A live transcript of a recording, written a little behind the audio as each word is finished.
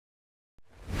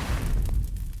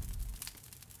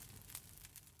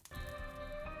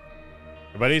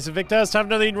Everybody, Sinvicta. It's time for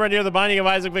another Eden Run here, the Binding of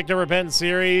Isaac Victor Repentance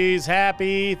series.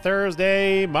 Happy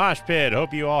Thursday, Mosh Pit.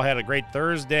 Hope you all had a great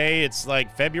Thursday. It's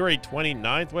like February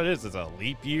 29th. What is this, a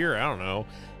leap year? I don't know.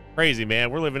 Crazy,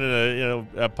 man. We're living in a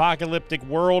apocalyptic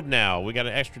world now. We got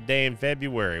an extra day in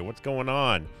February. What's going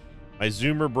on? My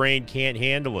Zoomer brain can't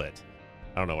handle it.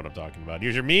 I don't know what I'm talking about.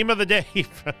 Here's your meme of the day.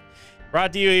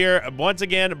 Brought to you here once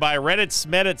again by Reddit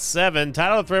Smedit7.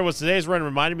 Title of the thread was today's run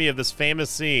reminded me of this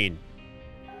famous scene.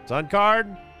 Sun card?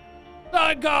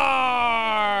 Sun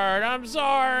card! I'm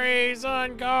sorry,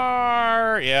 sun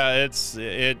card! Yeah,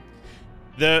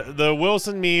 the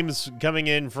Wilson memes coming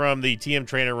in from the TM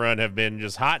trainer run have been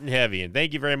just hot and heavy. And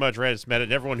thank you very much, Reddit Smedit,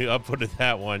 and everyone who upvoted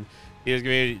that one. It is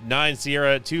going to be 9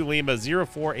 Sierra 2 Lima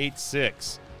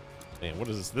 0486. Man, what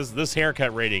is this? This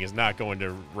haircut rating is not going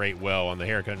to rate well on the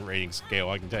haircut rating scale.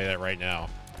 I can tell you that right now.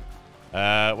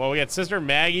 Well, we got Sister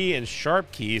Maggie and Sharp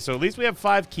Key, so at least we have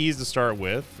 5 keys to start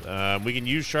with. We can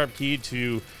use Sharp Key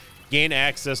to gain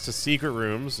access to secret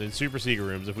rooms and super secret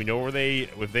rooms if we know where we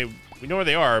know where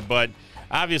they are. But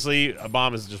obviously, a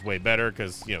bomb is just way better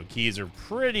because keys are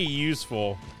pretty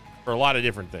useful for a lot of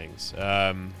different things.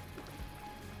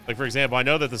 Like for example, I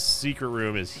know that the secret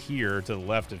room is here to the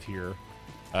left of here.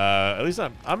 At least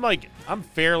I'm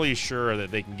fairly sure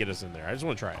that they can get us in there. I just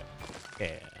want to try it.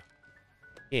 Yeah.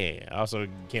 Yeah, I also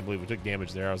can't believe we took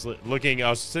damage there. I was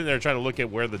sitting there trying to look at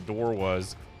where the door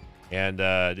was, and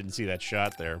didn't see that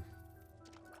shot there.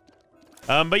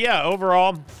 But yeah,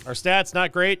 overall, our stats,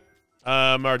 not great.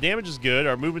 Our damage is good.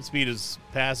 Our movement speed is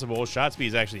passable. Shot speed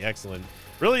is actually excellent.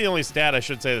 Really, the only stat I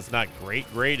should say that's not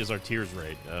great is our tears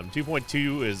rate.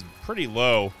 2.2 is pretty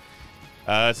low.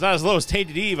 It's not as low as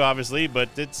Tainted Eve, obviously, but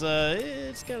it's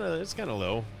kind of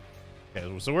low.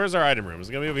 Okay, so where's our item room? Is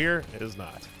it gonna be over here? It is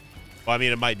not. Well, I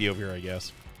mean, it might be over here, I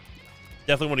guess.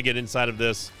 Definitely want to get inside of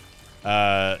this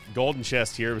golden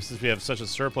chest here, since we have such a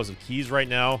surplus of keys right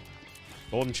now.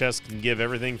 Golden chest can give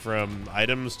everything from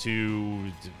items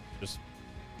to just,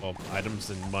 well, items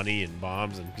and money and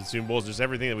bombs and consumables, just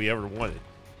everything that we ever wanted.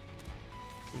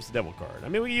 Use the devil card. I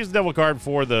mean, we can use the devil card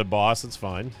for the boss. It's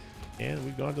fine. And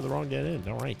we've gone to the wrong dead end.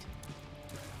 All right.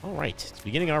 All right. It's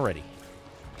beginning already.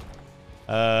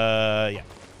 Yeah.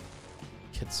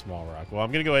 Get small rock. Well,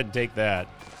 I'm going to go ahead and take that.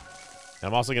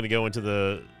 I'm also going to go into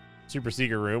the super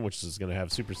secret room, which is going to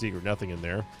have super secret nothing in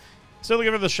there. Still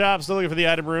looking for the shop, still looking for the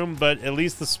item room, but at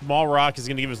least the small rock is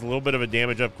going to give us a little bit of a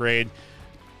damage upgrade.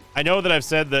 I know that I've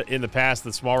said that in the past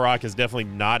that small rock is definitely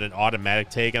not an automatic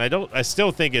take, and I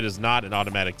still think it is not an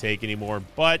automatic take anymore,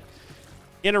 but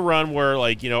in a run where,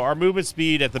 like, our movement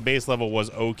speed at the base level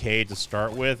was okay to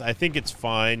start with, I think it's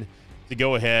fine to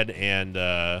go ahead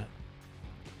and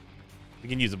we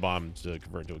can use a bomb to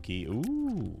convert to a key.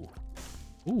 Ooh.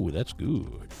 Ooh, that's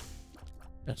good.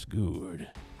 That's good.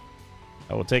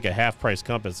 I will take a half-price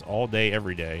compass all day,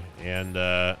 every day. And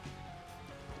I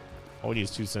would use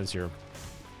 2 cents here.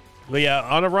 But yeah,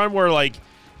 on a run where, like,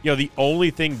 the only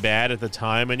thing bad at the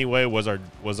time anyway was our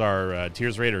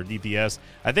tears rate or DPS.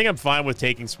 I think I'm fine with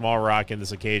taking small rock in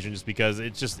this occasion just because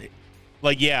it's just,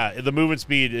 like, yeah, the movement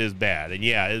speed is bad. And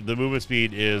yeah, the movement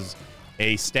speed is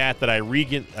a stat that I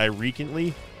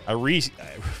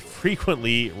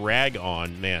frequently rag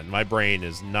on. Man, my brain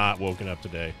is not woken up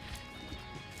today.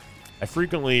 I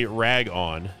frequently rag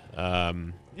on. Yeah,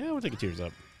 we'll take a tears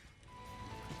up.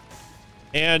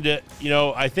 And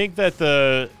I think that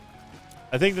the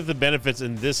benefits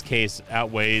in this case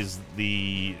outweighs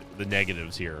the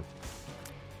negatives here,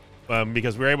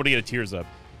 because we're able to get a tears up,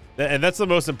 and that's the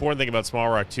most important thing about small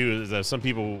rock too. Is that some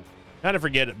people kind of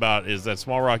forget about is that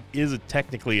small rock is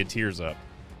technically a tears up.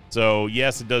 So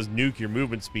yes, it does nuke your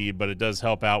movement speed, but it does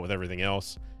help out with everything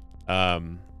else.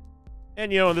 And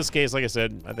in this case, like I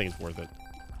said, I think it's worth it.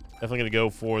 Definitely gonna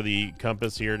go for the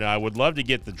compass here. Now I would love to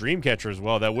get the dream catcher as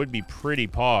well. That would be pretty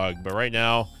pog, but right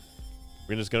now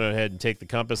we're just gonna go ahead and take the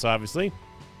compass, obviously.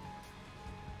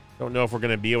 Don't know if we're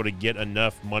gonna be able to get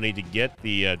enough money to get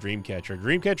the dream catcher.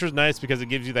 Dream catcher is nice because it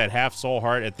gives you that half soul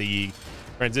heart at the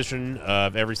transition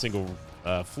of every single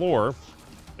floor,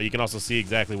 but you can also see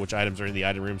exactly which items are in the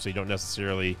item room, so you don't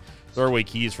necessarily throw away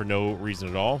keys for no reason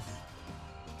at all.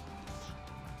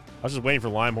 I was just waiting for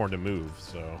Limehorn to move,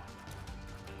 so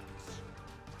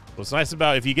what's nice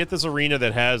about if you get this arena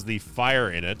that has the fire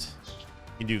in it, you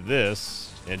can do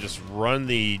this and just run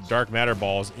the dark matter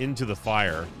balls into the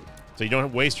fire, so you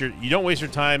don't waste your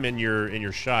time in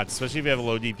your shots, especially if you have a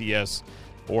low DPS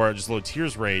or just low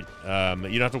tears rate. You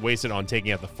don't have to waste it on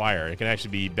taking out the fire. It can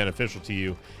actually be beneficial to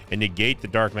you and negate the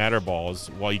dark matter balls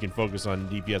while you can focus on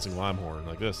DPSing Limehorn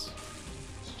like this.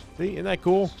 See, isn't that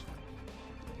cool?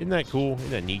 Isn't that cool? Isn't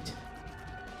that neat?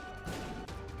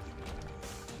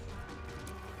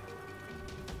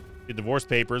 get divorce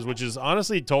papers, which is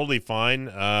honestly totally fine.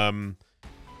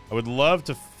 I would love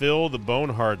to fill the bone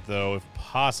heart though, if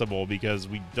possible, because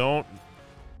we don't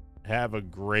have a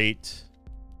great.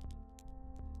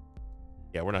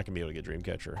 Yeah, we're not gonna be able to get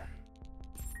Dreamcatcher.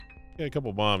 Get a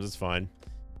couple bombs, it's fine.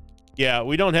 Yeah,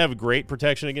 we don't have great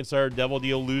protection against our Devil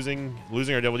Deal losing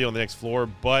our Devil Deal on the next floor,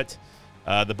 but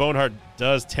the Bone Heart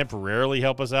does temporarily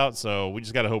help us out, so we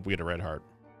just gotta hope we get a red heart.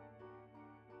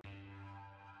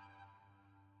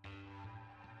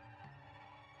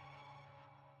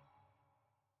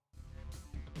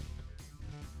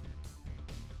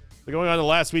 So going on to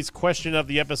last week's question of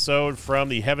the episode from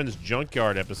the Heaven's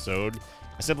Junkyard episode.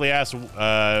 I simply asked,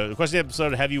 the question of the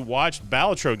episode, have you watched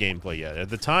Balatro gameplay yet? At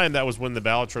the time, that was when the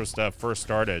Balatro stuff first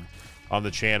started on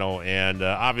the channel, and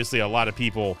obviously a lot of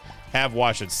people have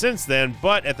watched it since then,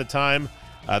 but at the time,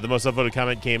 the most upvoted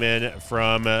comment came in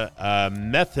from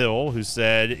Methil, who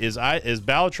said, is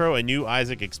Balatro a new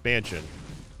Isaac expansion?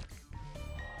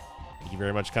 Thank you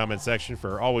very much, comment section,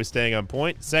 for always staying on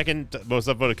point. Second most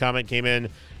upvoted comment came in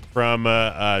from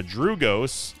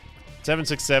Drugos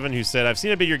 767, who said, I've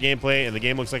seen a bit of your gameplay and the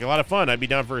game looks like a lot of fun. I'd be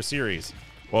down for a series.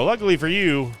 Well, luckily for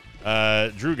you,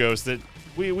 Drugos, that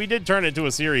we did turn it into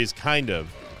a series, kind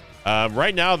of.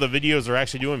 Right now, the videos are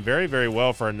actually doing very, very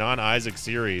well for a non-Isaac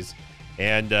series.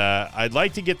 And I'd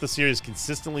like to get the series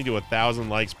consistently to 1,000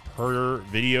 likes per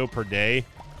video per day.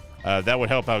 That would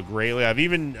help out greatly. I've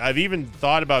even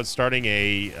thought about starting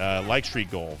a like streak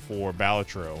goal for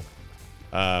Balatro.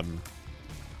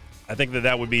 I think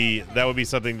that would be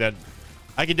something that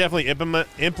I could definitely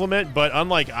implement, but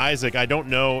unlike Isaac, I don't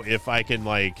know if I can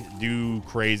like do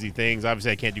crazy things.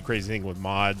 Obviously, I can't do crazy things with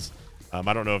mods. I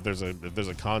don't know if there's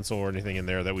a console or anything in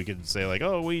there that we could say like,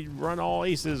 oh, we run all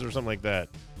aces or something like that.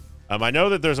 I know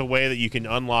that there's a way that you can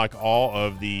unlock all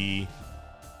of the.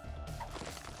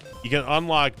 You can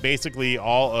unlock basically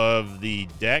all of the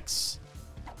decks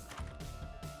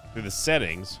through the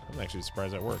settings. I'm actually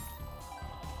surprised that worked.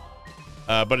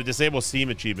 But it disables Steam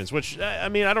achievements, which, I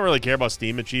mean, I don't really care about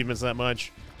Steam achievements that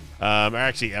much. Or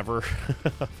actually ever.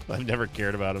 I've never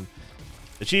cared about them.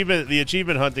 The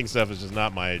achievement hunting stuff is just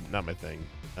not my thing.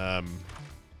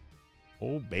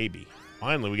 Oh, baby.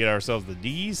 Finally, we get ourselves the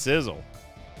D-Sizzle.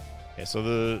 Okay, so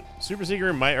the super secret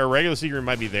or regular secret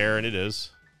might be there, and it is.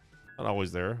 Not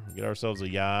always there. We get ourselves a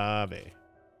Yave.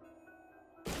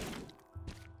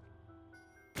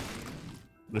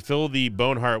 To fill the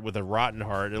Bone Heart with a Rotten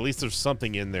Heart, at least there's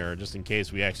something in there just in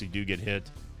case we actually do get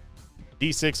hit.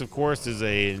 D6, of course, is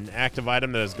an active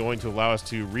item that is going to allow us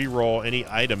to re-roll any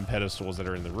item pedestals that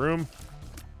are in the room.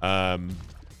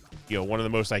 You know, one of the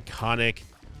most iconic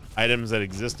items that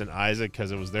exist in Isaac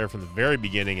because it was there from the very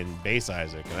beginning in base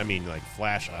Isaac. And I mean like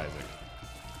Flash Isaac.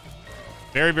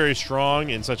 Very, very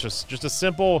strong and such just a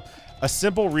simple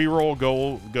re-roll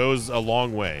goes a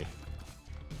long way.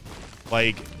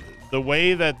 Like, the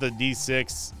way that the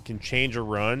D6 can change a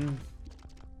run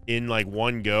in like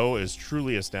one go is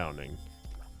truly astounding.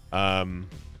 I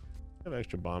have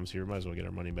extra bombs here. Might as well get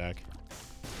our money back.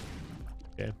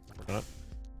 Okay, not.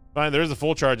 Fine, there is a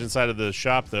full charge inside of the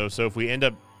shop though, so if we end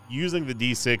up using the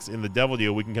D6 in the Devil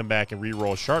Deal, we can come back and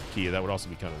re-roll Sharp Key. That would also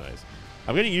be kind of nice.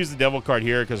 I'm going to use the Devil card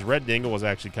here because Red Dingle was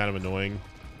actually kind of annoying.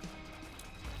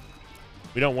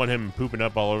 We don't want him pooping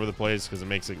up all over the place because it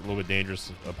makes it a little bit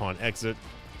dangerous upon exit.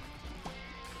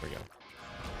 There we go.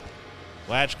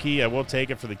 Latch key, I will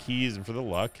take it for the keys and for the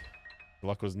luck. The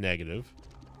luck was negative.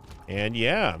 And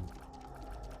yeah,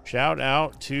 shout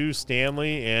out to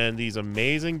Stanley and these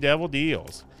amazing Devil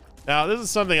Deals. Now, this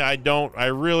is something I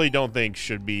really don't think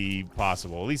should be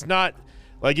possible. At least not,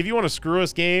 like, if you want to screw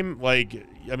us game, like,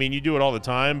 I mean, you do it all the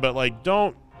time, but, like,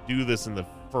 don't do this in the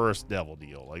first Devil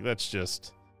Deal. Like, that's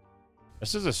just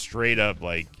a straight up,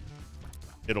 like,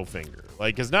 middle finger.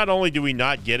 Like, because not only do we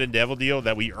not get a Devil Deal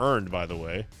that we earned, by the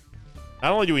way,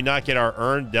 not only do we not get our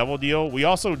earned Devil Deal, we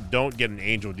also don't get an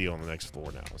Angel Deal on the next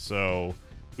floor now. So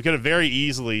we could have very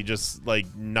easily just like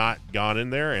not gone in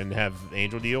there and have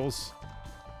Angel Deals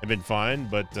and been fine,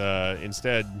 but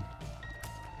instead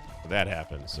that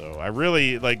happened. So I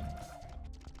really like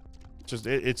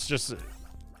it's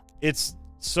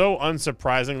so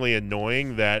unsurprisingly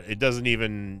annoying that it doesn't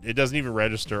even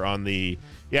register on the,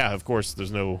 yeah, of course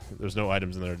there's no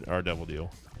items in our Devil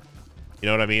Deal. You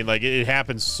know what I mean? Like, it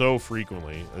happens so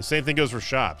frequently. The same thing goes for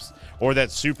shops or that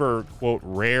super quote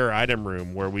rare item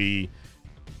room where we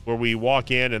walk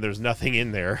in and there's nothing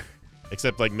in there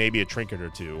except like maybe a trinket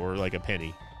or two or like a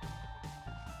penny.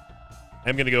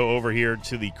 I'm gonna go over here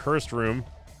to the cursed room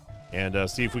and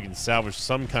see if we can salvage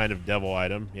some kind of devil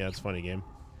item. Yeah, it's a funny game.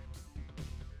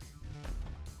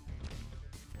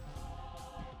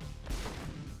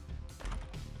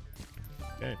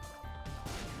 Okay.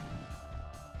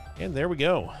 And there we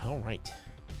go. All right.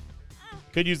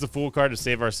 Could use the Fool card to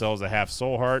save ourselves a half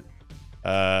soul heart.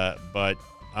 But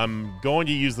I'm going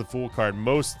to use the Fool card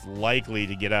most likely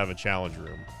to get out of a challenge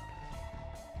room.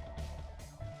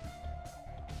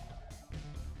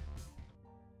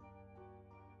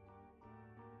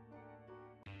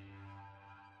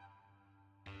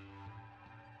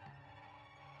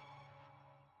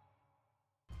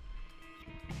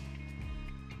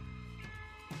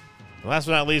 And last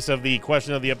but not least of the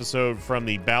question of the episode from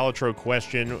the Balatro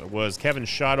question was Kevin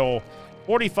Shottle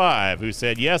 45, who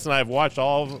said, yes, and I've watched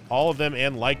all of them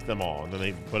and liked them all. And then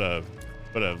they put a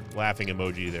laughing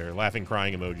emoji there, laughing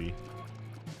crying emoji.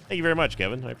 Thank you very much,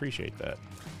 Kevin. I appreciate that.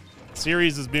 The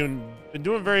series has been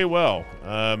doing very well.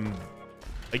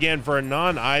 Again, for a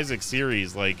non-Isaac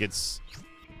series, like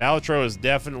Balatro is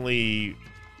definitely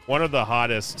one of the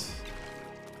hottest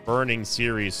burning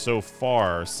series so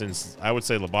far since, I would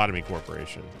say, Lobotomy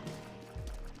Corporation.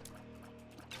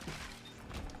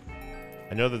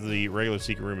 I know that the regular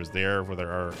secret room is there with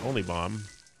our only bomb.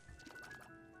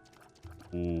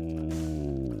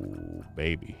 Ooh,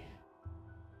 baby.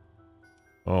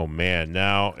 Oh, man.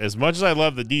 Now, as much as I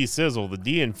love the D Sizzle, the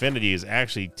D Infinity is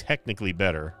actually technically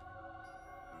better.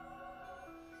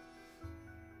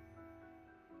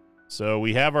 So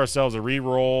we have ourselves a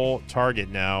reroll target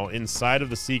now inside of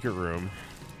the secret room.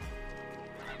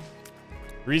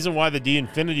 The reason why the D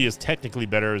Infinity is technically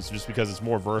better is just because it's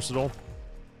more versatile.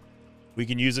 We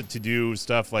can use it to do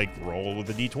stuff like roll with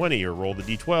the D20 or roll the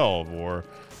D12, or,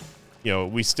 you know,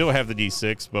 we still have the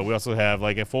D6, but we also have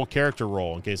like a full character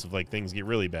roll in case of like things get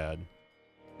really bad.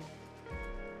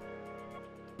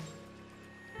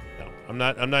 No, I'm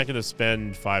not going to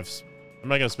spend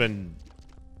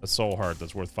a soul heart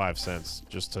that's worth 5 cents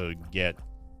just to get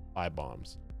 5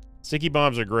 bombs. Sticky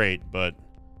bombs are great, but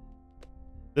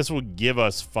this will give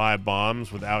us 5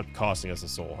 bombs without costing us a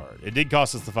soul heart. It did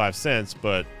cost us the 5 cents,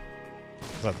 but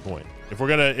that's not the point. If we're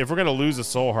gonna lose a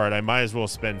soul heart, I might as well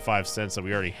spend 5 cents that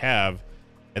we already have,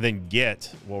 and then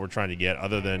get what we're trying to get,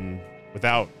 other than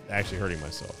without actually hurting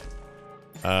myself.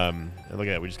 And look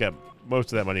at that, we just got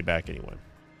most of that money back anyway.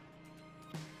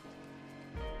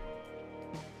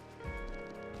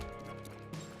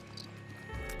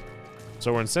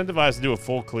 So we're incentivized to do a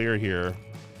full clear here.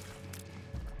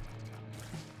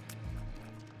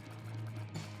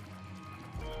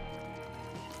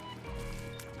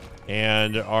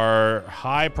 And our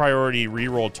high priority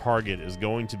reroll target is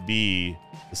going to be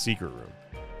the secret room.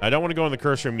 I don't want to go in the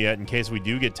curse room yet in case we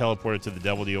do get teleported to the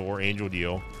devil deal or angel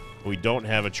deal. We don't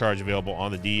have a charge available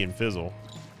on the D and Fizzle.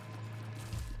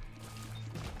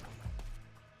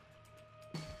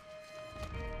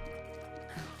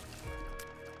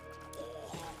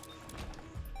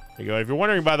 There you go. If you're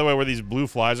wondering, by the way, where these blue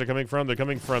flies are coming from, they're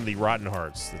coming from the Rotten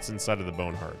Hearts that's inside of the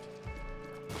Bone Heart.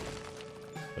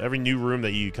 Every new room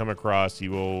that you come across, you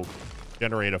will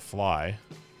generate a fly.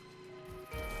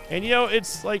 And, you know,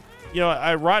 it's like, you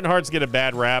know, Rotten Hearts get a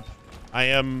bad rap. I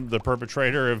am the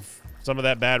perpetrator of some of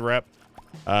that bad rap,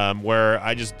 where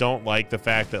I just don't like the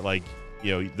fact that, like,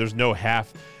 you know, there's no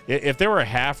half. If there were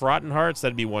half Rotten Hearts,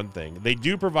 that'd be one thing. They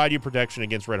do provide you protection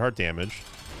against red heart damage.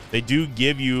 They do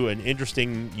give you an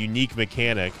interesting, unique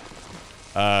mechanic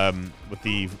with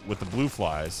the blue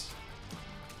flies.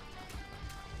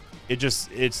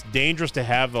 It's dangerous to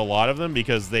have a lot of them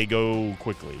because they go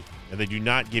quickly and they do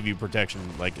not give you protection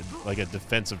like a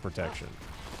defensive protection.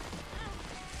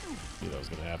 Knew that was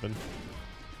gonna happen.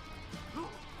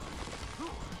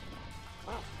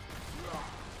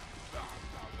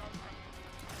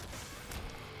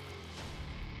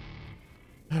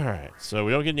 All right, so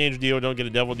we don't get an angel deal, don't get a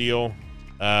devil deal.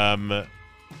 I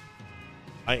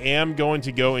am going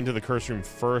to go into the curse room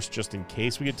first just in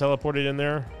case we get teleported in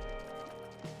there.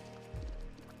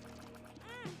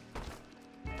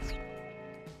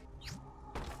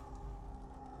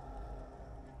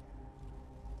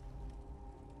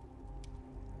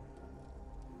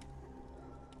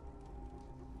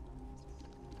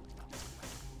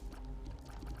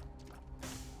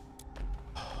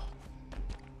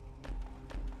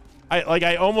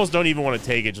 I almost don't even want to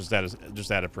take it just out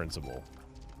of principle.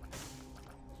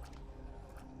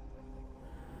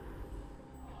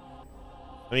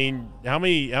 I mean, how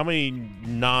many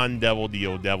non-devil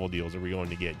deals are we going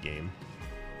to get, game?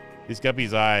 These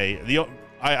Guppy's Eye.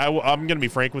 I'm gonna be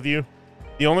frank with you.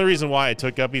 The only reason why I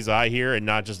took Guppy's Eye here and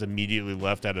not just immediately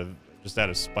left out of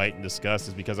spite and disgust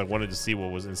is because I wanted to see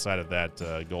what was inside of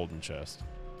that golden chest.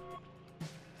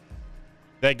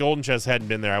 If that golden chest hadn't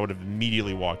been there, I would have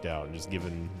immediately walked out and just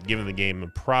given the game a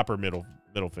proper middle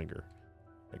finger.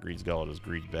 That greed's gullet is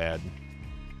greed bad.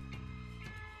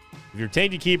 If you're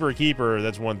taking a keeper,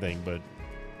 that's one thing, but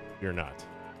you're not.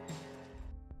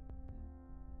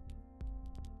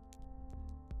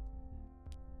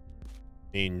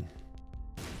 I mean,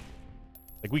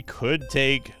 like, we could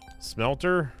take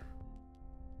Smelter.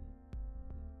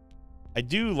 I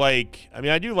do like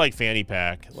Fanny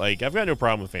Pack. Like, I've got no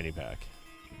problem with Fanny Pack.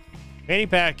 Fanny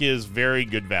Pack is very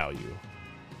good value.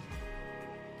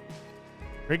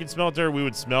 Trinket Smelter, we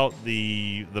would smelt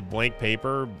the blank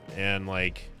paper and,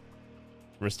 like,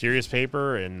 mysterious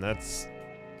paper, and that's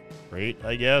great,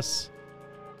 I guess.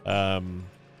 But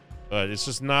it's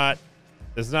just not,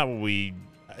 it's not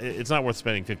worth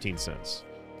spending 15 cents.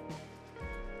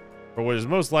 For what is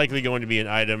most likely going to be an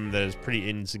item that is pretty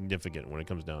insignificant when it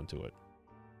comes down to it.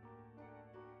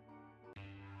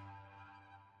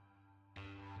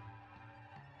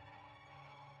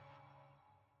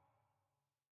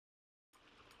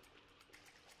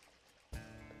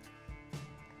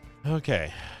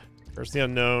 Okay. First the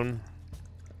unknown.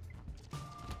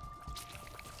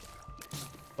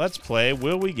 Let's play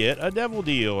Will We Get a Devil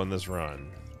Deal in this run?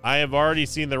 I have already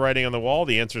seen the writing on the wall.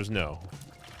 The answer is no.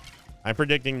 I'm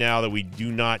predicting now that we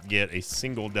do not get a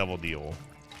single Devil Deal.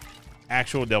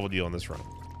 Actual Devil Deal in this run.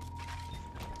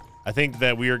 I think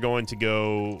that we are going to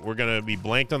go... We're going to be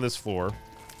blanked on this floor.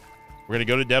 We're going to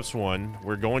go to Depths 1.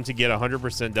 We're going to get a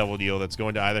 100% Devil Deal that's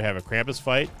going to either have a Krampus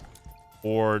fight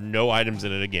or no items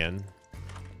in it again.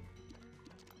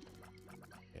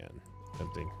 Man,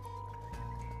 tempting.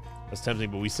 That's tempting,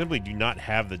 but we simply do not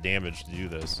have the damage to do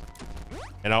this.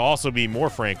 And I'll also be more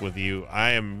frank with you.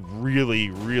 I am really,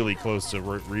 really close to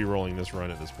re-rolling this run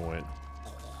at this point.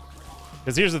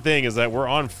 Because here's the thing, is that we're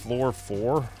on floor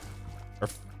 4. Or,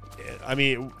 I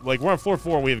mean, like, we're on floor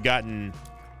 4 and we have gotten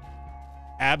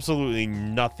absolutely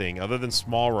nothing other than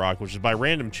Small Rock, which is by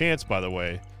random chance, by the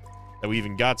way, that we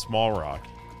even got Small Rock.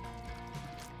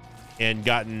 And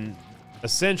gotten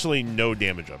essentially no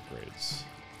damage upgrades.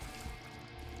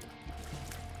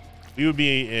 We would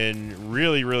be in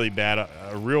really, really bad,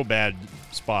 a real bad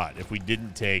spot if we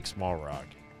didn't take Small Rock,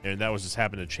 and that was just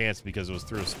happened to chance because it was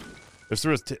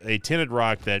through a tinted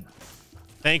rock that,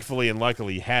 thankfully and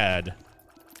luckily, had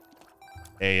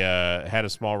a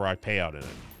Small Rock payout in it.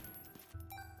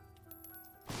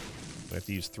 We have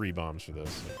to use 3 bombs for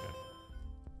this. Okay.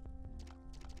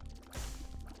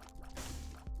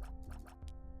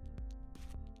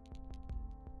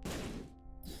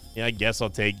 Yeah, I guess I'll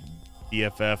take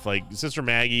BFF. Like, Sister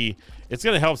Maggie, it's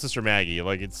going to help Sister Maggie.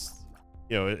 Like, it's,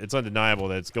 you know, it's undeniable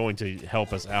that it's going to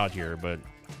help us out here, but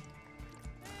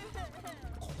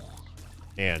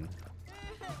man,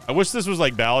 I wish this was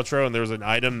like Balatro and there was an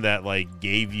item that, like,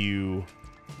 gave you,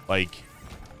 like,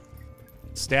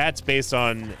 stats based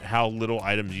on how little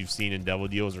items you've seen in Devil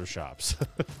Deals or shops.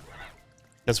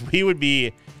 Because we would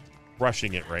be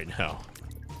crushing it right now.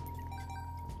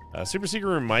 Super Secret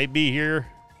Room might be here.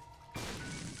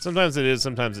 Sometimes it is,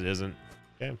 sometimes it isn't.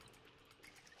 Okay.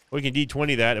 We can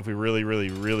D20 that if we really, really,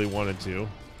 really wanted to.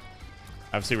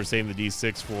 Obviously, we're saving the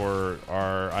D6 for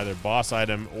our either boss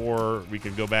item, or we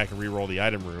could go back and re-roll the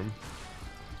item room.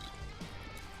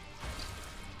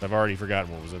 I've already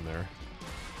forgotten what was in there.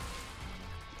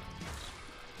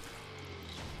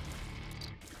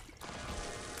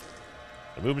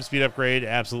 A movement speed upgrade,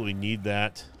 absolutely need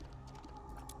that.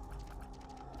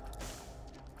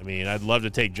 I mean, I'd love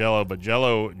to take Jello, but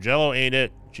Jello ain't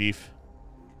it, Chief.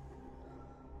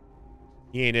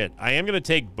 He ain't it. I am going to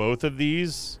take both of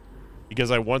these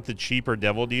because I want the cheaper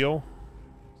Devil Deal.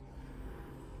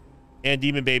 And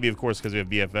Demon Baby, of course, because we have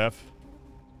BFF.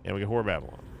 And we get Horror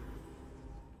Babylon.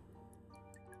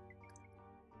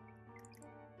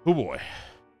 Oh, boy.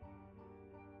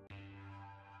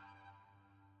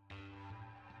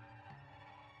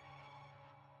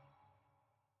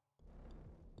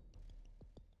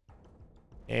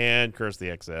 And Curse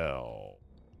the XL.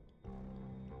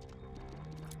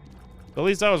 At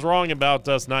least I was wrong about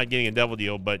us not getting a Devil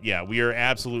Deal, but yeah, we are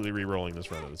absolutely re-rolling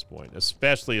this run at this point,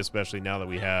 especially now that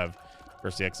we have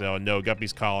Curse the XL. And no,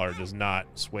 Guppy's Collar does not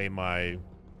sway my...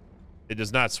 It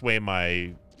does not sway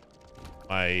my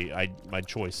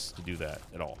choice to do that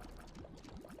at all.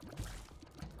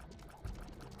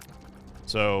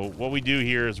 So what we do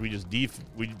here is we just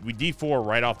we D4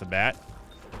 right off the bat.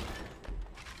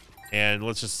 And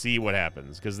let's just see what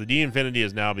happens, because the D-Infinity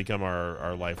has now become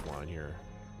our lifeline here.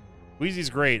 Squeezy's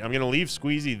great. I'm going to leave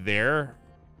Squeezy there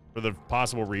for the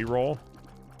possible re-roll.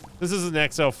 This is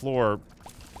an XL floor.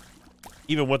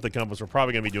 Even with the compass, we're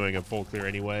probably going to be doing a full clear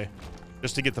anyway,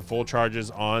 just to get the full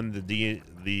charges on the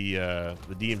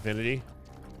D-Infinity.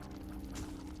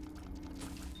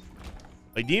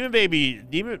 Like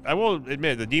I will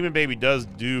admit, the Demon Baby does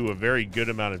do a very good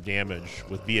amount of damage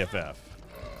with BFF.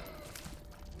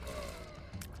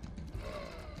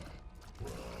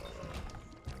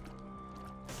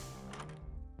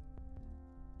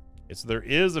 So there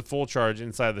is a full charge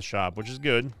inside the shop, which is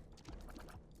good.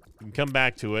 We can come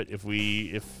back to it if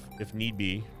need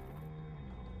be.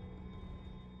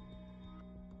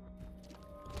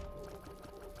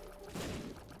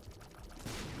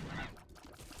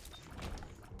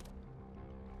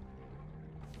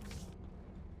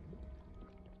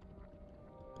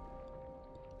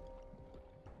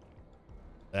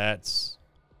 That's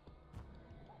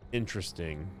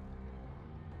interesting.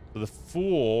 So the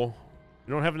Fool,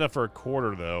 we don't have enough for a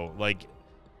quarter though. Like,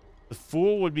 the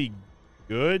Fool would be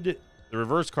good. The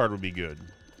reverse card would be good.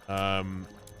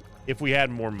 If we had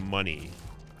more money.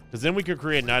 Because then we could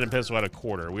create an item pedestal at a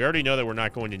quarter. We already know that we're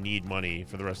not going to need money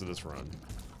for the rest of this run.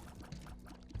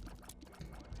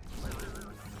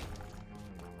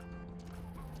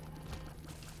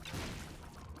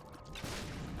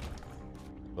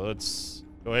 Let's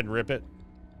go ahead and rip it.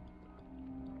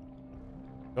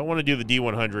 Don't want to do the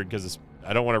D100 because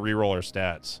I don't want to re-roll our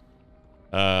stats.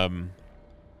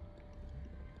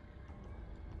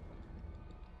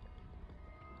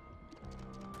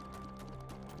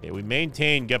 Okay, we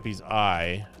maintain Guppy's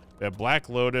Eye. We have Black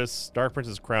Lotus, Dark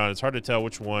Prince's Crown. It's hard to tell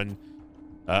which one.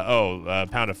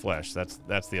 Pound of Flesh.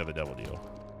 That's the other devil deal.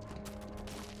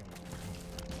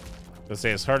 Let's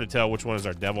say it's hard to tell which one is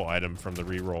our devil item from the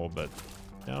re-roll, but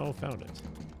no, found it.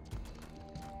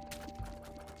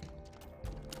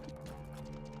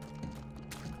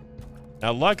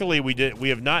 Now, luckily, we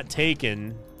have not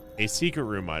taken a secret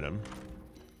room item,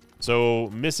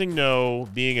 so Missing No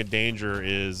being a danger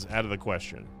is out of the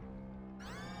question.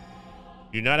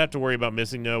 You do not have to worry about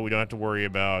Missing No. We don't have to worry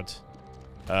about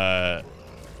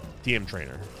TM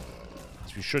Trainer.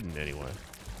 So we shouldn't anyway,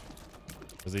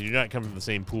 because they do not come from the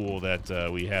same pool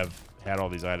that we have had all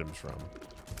these items from.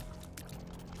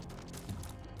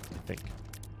 I think.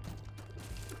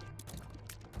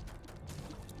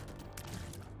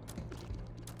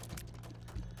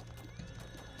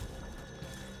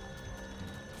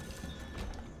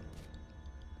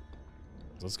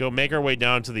 Let's go make our way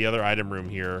down to the other item room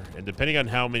here. And depending on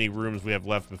how many rooms we have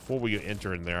left before we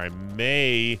enter in there, I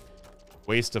may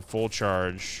waste a full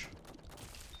charge.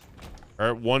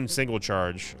 Or one single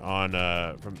charge on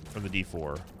from the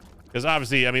D4. Because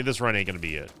obviously, I mean, this run ain't going to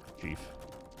be it, Chief.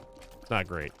 It's not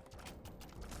great.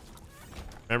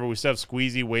 Remember, we still have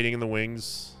Squeezy waiting in the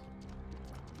wings.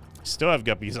 We still have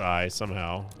Guppy's Eye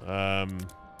somehow.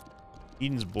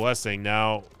 Eden's Blessing.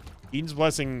 Now, Eden's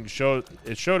Blessing showed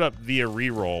up via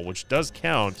reroll, which does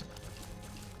count,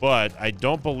 but I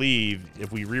don't believe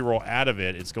if we reroll out of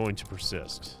it, it's going to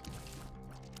persist.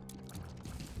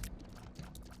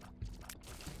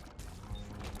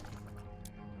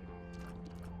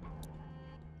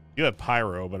 You have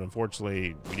Pyro, but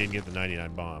unfortunately, we didn't get the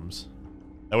 99 bombs.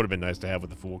 That would have been nice to have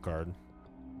with the Fool card.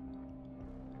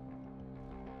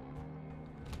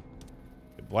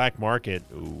 The Black Market.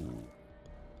 Ooh.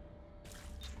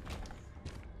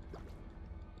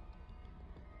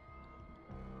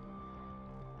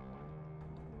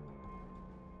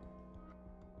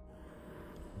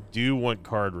 Do want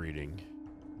card reading.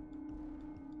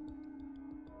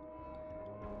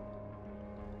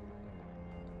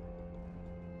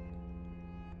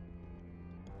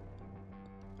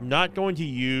 I'm not going to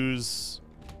use.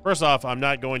 First off, I'm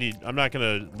not going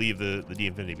to leave the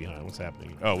D-Infinity behind. What's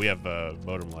happening? Oh, we have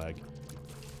modem lag.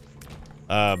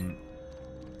 I'm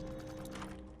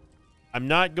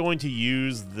not going to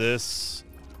use this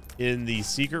in the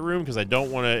secret room because I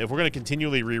don't want to. If we're going to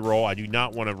continually re-roll, I do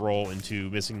not want to roll into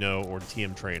Missing No or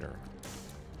TM Trainer.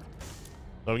 So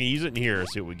I'm going to use it in here,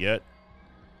 see what we get.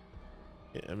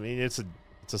 I mean, it's a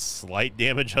slight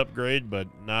damage upgrade, but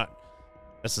not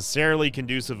necessarily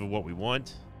conducive of what we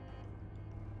want.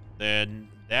 Then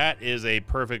that is a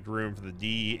perfect room for the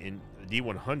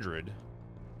D100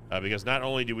 because not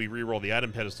only do we re-roll the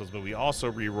item pedestals, but we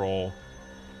also re-roll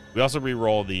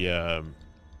the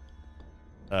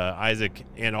Isaac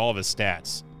and all of his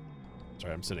stats.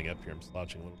 Sorry, I'm sitting up here. I'm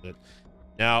slouching a little bit.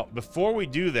 Now, before we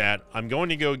do that, I'm going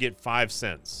to go get 5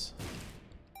 cents.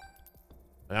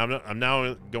 And I'm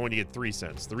now going to get 3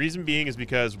 cents. The reason being is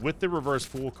because with the reverse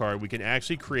Fool card, we can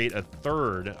actually create a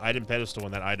third item pedestal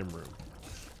in that item room.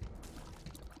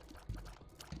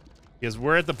 Because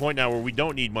we're at the point now where we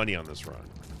don't need money on this run.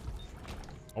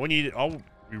 All we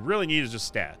really need is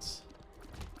just stats.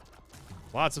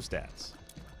 Lots of stats.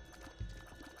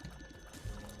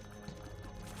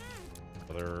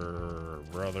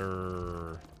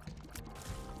 Brother.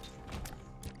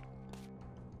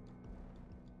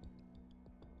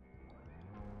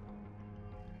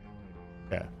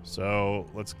 Okay, so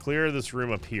let's clear this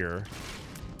room up here.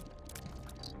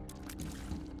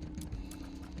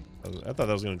 I thought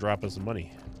that was going to drop us some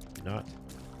money. Not.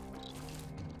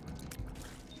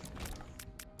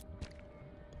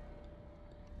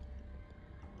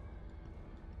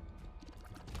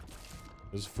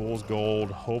 This is fool's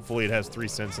gold. Hopefully it has 3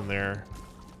 cents in there.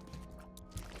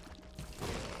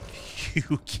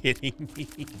 You kidding me?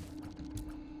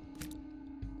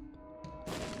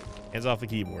 Hands off the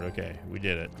keyboard. Okay, we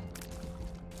did it.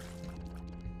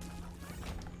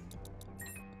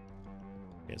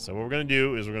 Okay, so what we're going to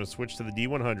do is we're going to switch to the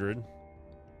D100.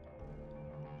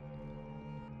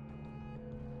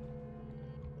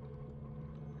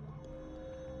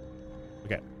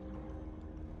 Okay.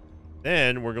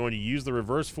 Then we're going to use the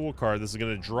reverse fool card. This is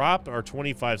going to drop our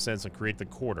 25 cents and create the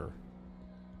quarter.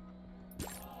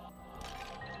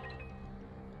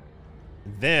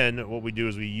 Then what we do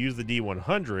is we use the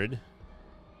D100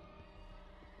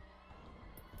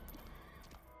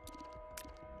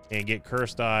 and get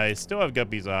Cursed Eye. Still have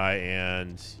Guppy's Eye,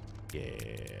 and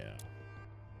yeah.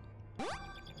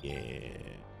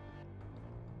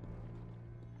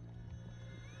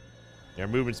 Our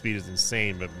movement speed is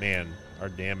insane, but man, our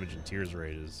damage and tears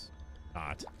rate is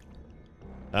not.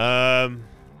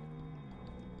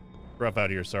 Rough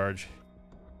out here, Sarge.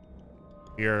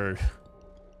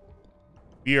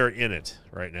 We are in it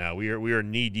right now. We are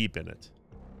knee deep in it.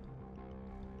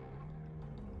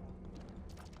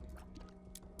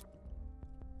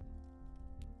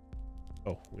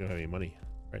 Oh, we don't have any money,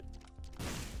 right?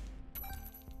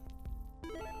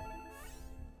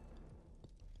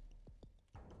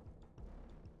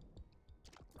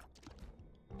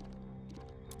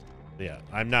 Yeah,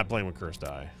 I'm not playing with Cursed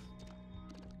Eye.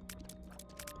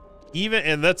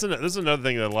 And this is another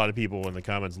thing that a lot of people in the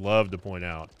comments love to point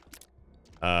out.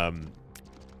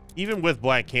 Even with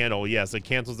Black Candle, yes, it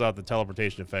cancels out the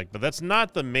teleportation effect, but that's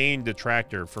not the main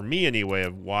detractor, for me anyway,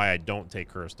 of why I don't take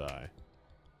Cursed Eye.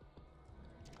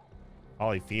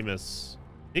 Polyphemus.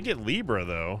 Did get Libra,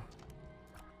 though.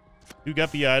 2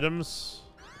 Guppy items.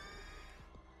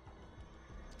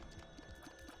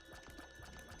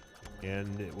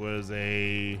 And it was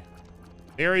a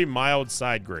very mild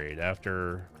side grade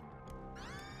after...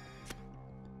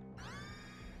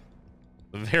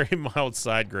 A very mild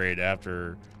side grade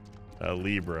after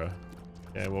Libra.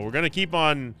 Okay, well, we're gonna keep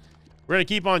on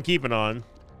keeping on.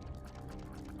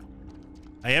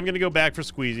 I am gonna go back for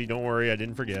Squeezy. Don't worry, I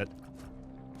didn't forget.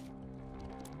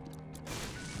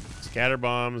 Scatter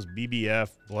bombs, BBF,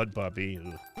 blood puppy.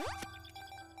 Ugh.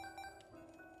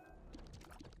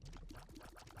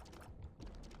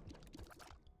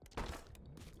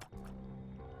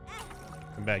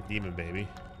 Come back, demon baby.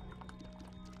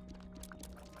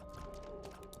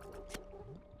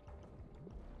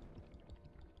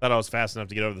 Thought I was fast enough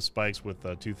to get over the spikes with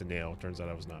tooth and nail. Turns out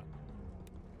I was not.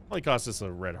 Only cost us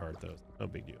a red heart though. No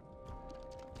big deal.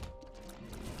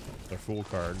 Our fool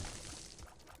card.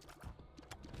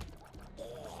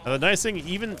 Now the nice thing,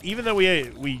 even though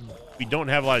we don't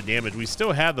have a lot of damage, we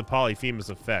still have the Polyphemus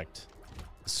effect,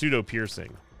 pseudo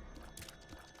piercing.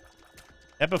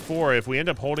 Epiphora, if we end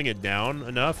up holding it down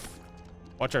enough,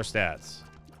 watch our stats.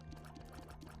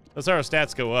 That's how our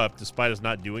stats go up despite us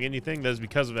not doing anything. That is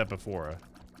because of Epiphora.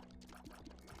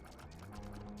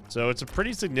 So it's a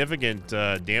pretty significant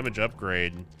damage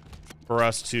upgrade for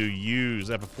us to use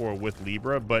Epiphora with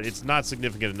Libra, but it's not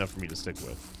significant enough for me to stick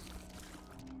with.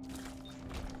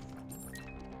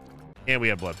 And we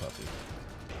have Blood Puppy.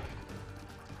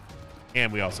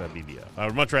 And we also have BBF. I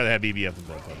would much rather have BBF than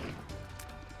Blood Puppy.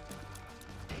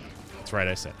 That's right,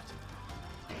 I said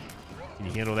it. Can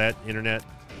you handle that, internet?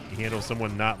 Can you handle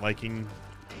someone not liking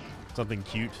something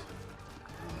cute?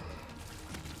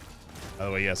 By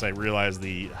the way, yes, I realize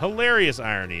the hilarious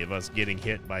irony of us getting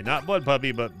hit by not Blood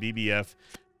Puppy, but BBF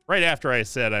right after I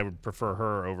said I would prefer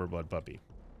her over Blood Puppy.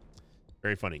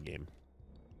 Very funny game.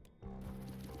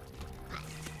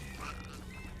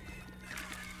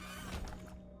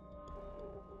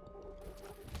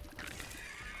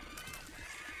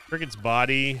 Cricket's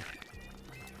body.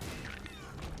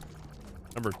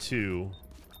 Number 2.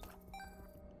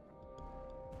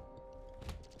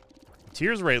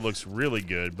 Tears rate looks really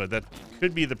good, but that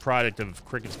could be the product of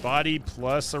Cricket's body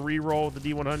plus a reroll with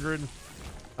the D100.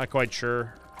 Not quite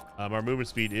sure. Our movement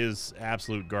speed is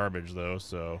absolute garbage, though,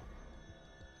 so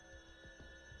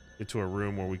get to a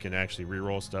room where we can actually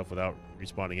reroll stuff without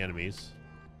respawning enemies.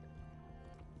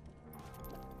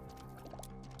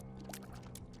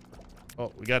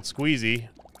 Oh, we got Squeezy.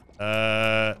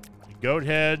 Goat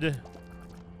head.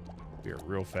 We are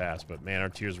real fast, but man, our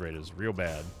tears rate is real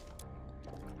bad.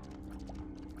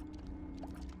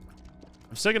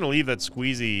 I'm still going to leave that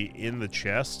squeezy in the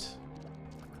chest.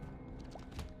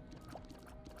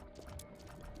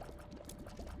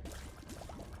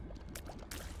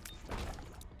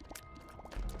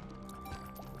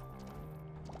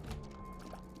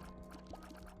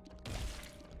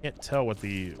 Can't tell what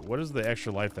is the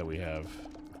extra life that we have.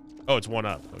 Oh, it's 1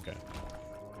 up. Okay.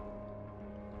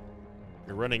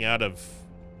 You're running out of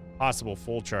possible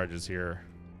full charges here.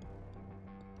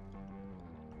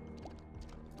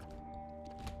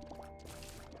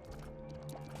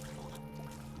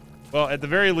 Well, at the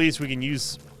very least, we can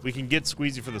get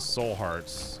Squeezy for the soul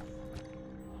hearts.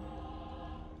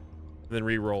 And then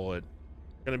re-roll it.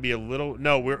 Gonna be a little,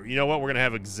 no, you know what? We're gonna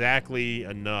have exactly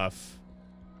enough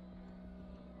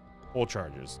full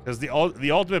charges. Because the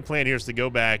ultimate plan here is to go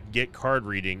back, get card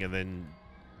reading, and then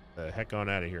the heck on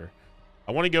out of here.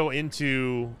 I want to go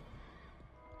into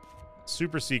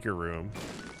Super Seeker room.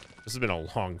 This has been a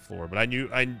long floor, but I knew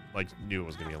it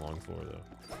was gonna be a long floor though.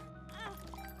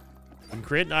 We can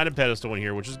create an item pedestal in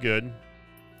here, which is good.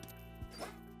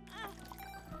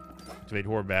 Activate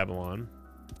Whore of Babylon.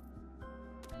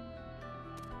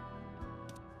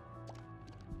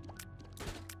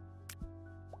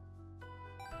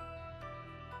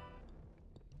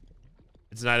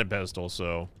 It's an item pedestal,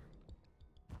 so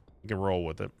you can roll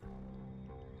with it.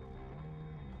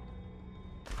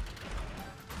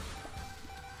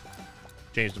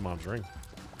 Change to Mom's ring.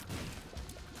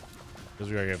 Because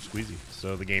we already have Squeezy,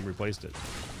 so the game replaced it.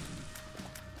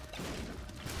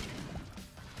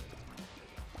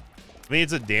 I think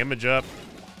it's a damage up.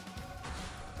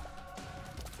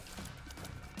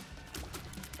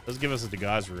 Does give us a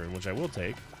Dagaz rune, which I will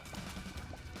take.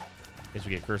 In case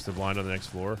we get Curse of Blind on the next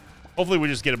floor. Hopefully we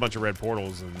just get a bunch of red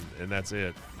portals and that's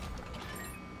it.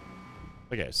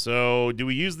 Okay, so do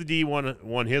we use the D1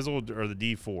 Hizzle or the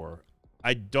D4?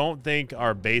 I don't think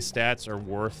our base stats are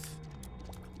worth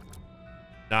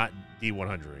not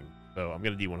D100ing. So I'm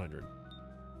going to D100.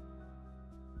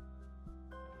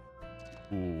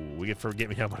 Ooh, we get Forget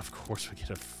Me Not, but of course we get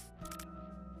a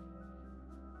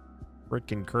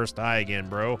freaking Cursed Eye again,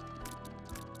 bro.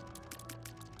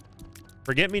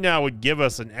 Forget Me Now would give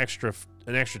us an extra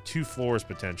 2 floors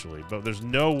potentially, but there's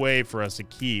no way for us to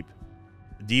keep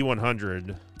the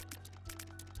D100.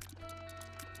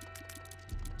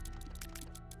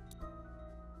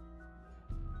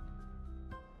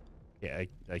 Yeah,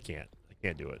 I can't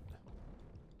do it.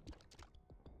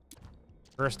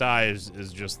 Cursed Eye is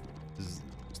just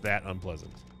that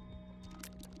unpleasant.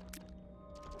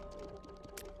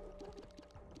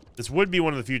 This would be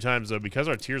one of the few times though, because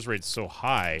our tears rate's so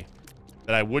high,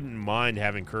 that I wouldn't mind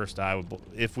having Cursed Eye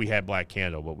if we had Black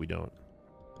Candle, but we don't.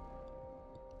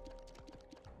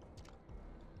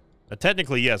 Now,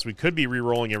 technically, yes, we could be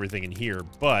re-rolling everything in here,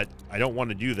 but I don't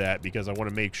want to do that because I want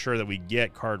to make sure that we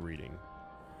get card reading.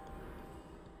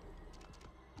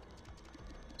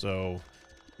 So,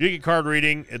 you get card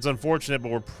reading. It's unfortunate,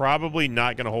 but we're probably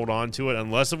not going to hold on to it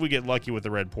unless if we get lucky with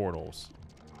the red portals.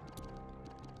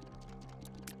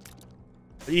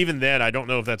 Even then, I don't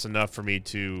know if that's enough for me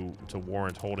to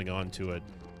warrant holding on to it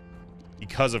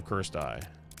because of Cursed Eye.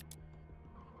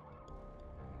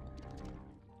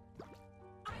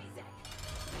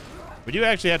 We do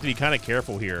actually have to be kind of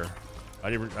careful here.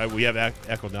 We have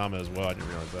Echodama as well. I didn't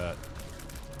realize that.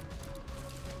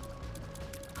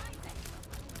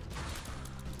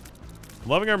 I'm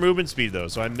loving our movement speed though,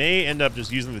 so I may end up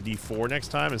just using the D4 next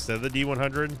time instead of the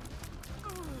D100,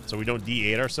 so we don't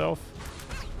D8 ourselves.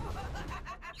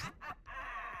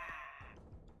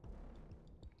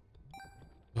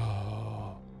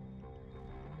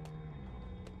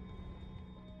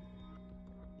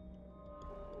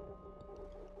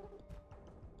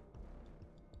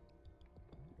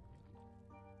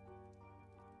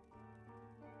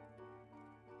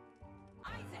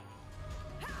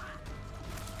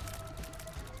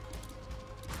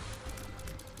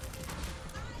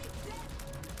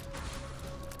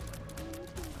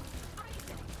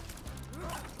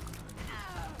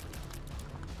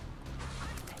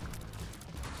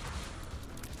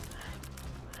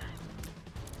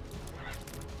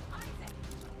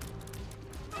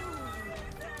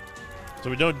 So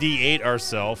we don't D8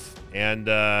 ourselves and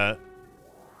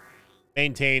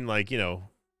maintain, like, you know,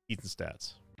 decent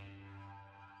stats.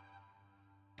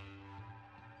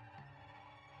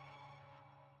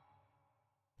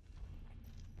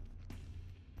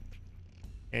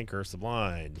 And Curse the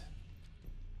Blind.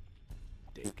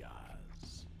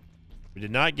 Dagaz. We did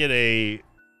not get a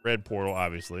red portal,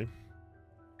 obviously.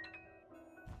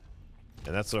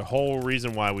 And that's the whole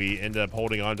reason why we end up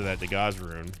holding on to that Dagaz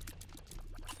rune.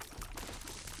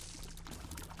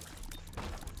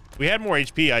 If we had more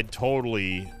HP, I'd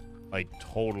totally like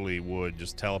totally would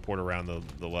just teleport around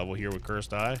the level here with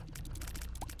Cursed Eye.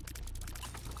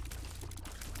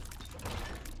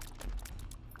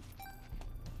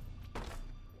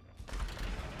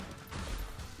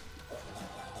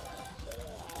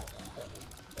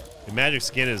 The magic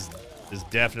skin is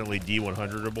definitely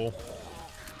D100able.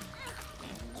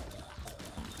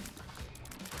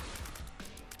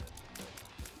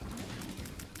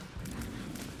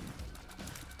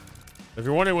 If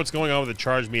you're wondering what's going on with the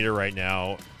charge meter right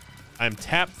now, I'm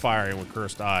tap firing with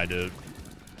Cursed Eye to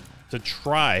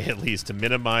try at least to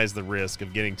minimize the risk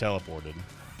of getting teleported.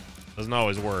 Doesn't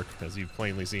always work, as you've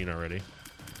plainly seen already.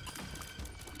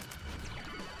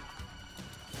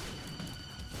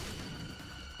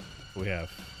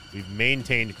 We've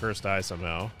maintained Cursed Eye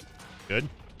somehow. Good.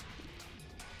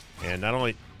 And not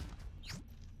only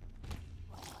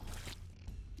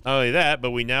that,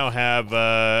 but we now have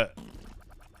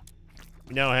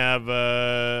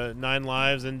 9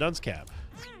 lives and Dunce Cap.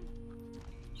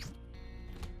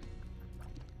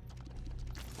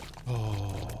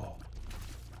 Oh.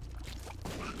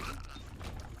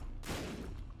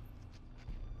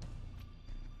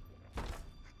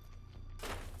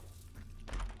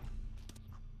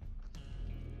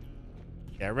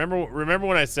 Yeah, remember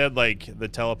when I said like the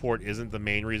teleport isn't the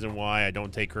main reason why I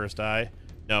don't take Cursed Eye?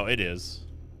 No, it is.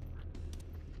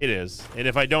 It is. And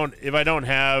if I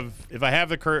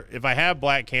have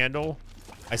Black Candle,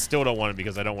 I still don't want it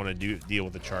because I don't want to deal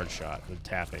with the charge shot, the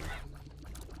tapping.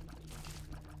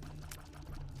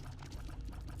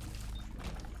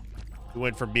 We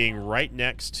went from being right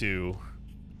next to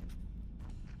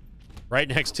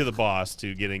the boss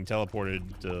to getting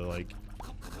teleported to like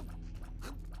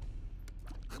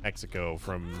Mexico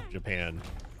from Japan.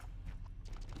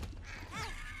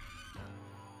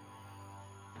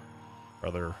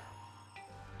 Brother.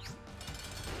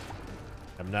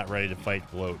 I'm not ready to fight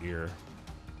Bloat here.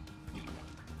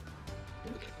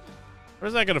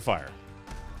 Where's that gonna fire?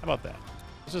 How about that?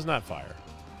 Let's just not fire.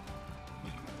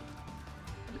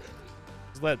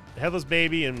 Just let Headless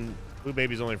Baby and Blue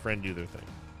Baby's only friend do their thing.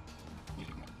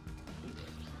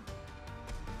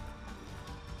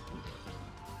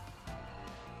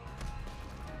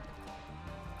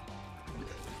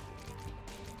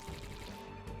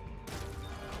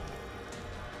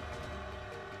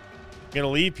 Gonna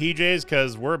leave PJs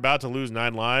because we're about to lose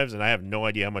 9 lives, and I have no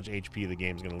idea how much HP the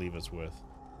game's gonna leave us with.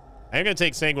 I am gonna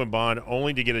take Sanguine Bond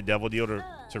only to get a Devil Deal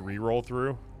to re-roll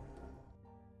through.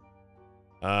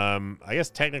 I guess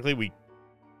technically we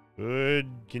could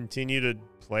continue to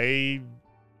play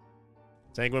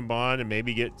Sanguine Bond and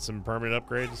maybe get some permanent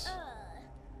upgrades.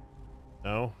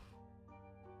 No.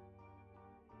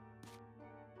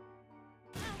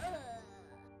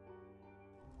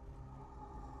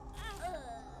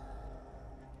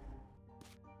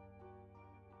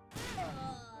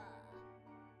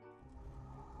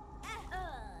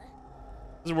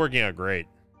 This is working out great.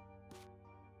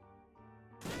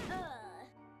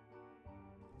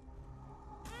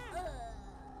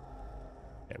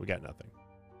 Okay, we got nothing.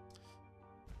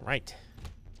 Right.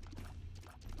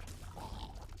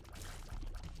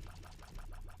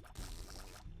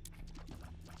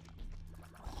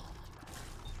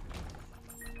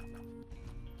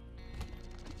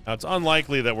 Now, it's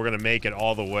unlikely that we're going to make it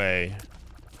all the way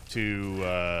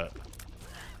to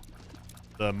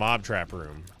the mob trap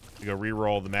room to go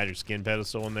re-roll the magic skin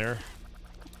pedestal in there.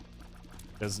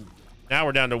 Because now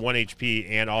we're down to 1 HP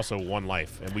and also 1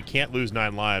 life. And we can't lose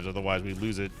 9 lives, otherwise we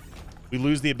lose it. We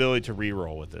lose the ability to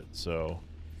re-roll with it. So,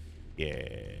 yeah.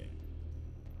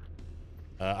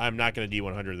 I'm not going to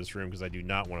D100 this room because I do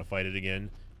not want to fight it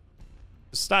again.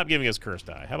 Stop giving us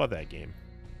Cursed Eye. How about that, game?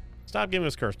 Stop giving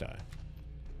us Cursed Eye.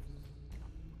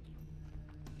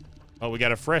 Oh, we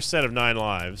got a fresh set of 9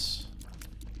 lives.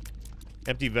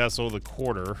 Empty Vessel, the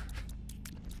Quarter.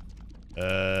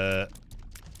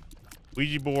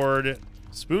 Ouija Board,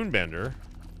 Spoonbender,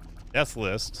 Death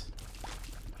List.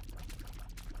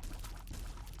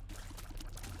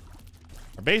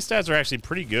 Our base stats are actually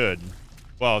pretty good.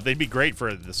 Well, they'd be great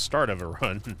for the start of a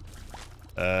run.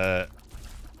 I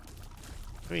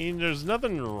mean, there's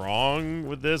nothing wrong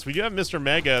with this. We do have Mr.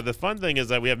 Mega. The fun thing is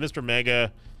that we have Mr.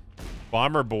 Mega,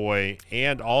 Bomber Boy,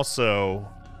 and also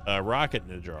Rocket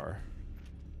in a jar.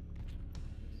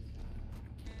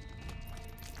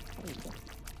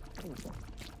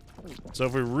 So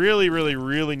if we really, really,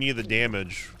 really need the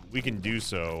damage, we can do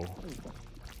so.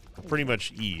 Pretty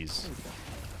much ease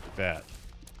that.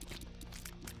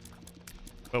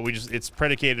 But we just, it's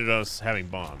predicated on us having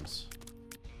bombs.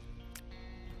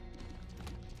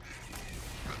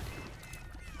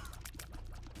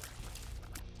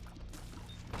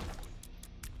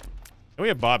 And we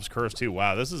have Bob's Curse too.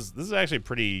 Wow, this is actually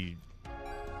pretty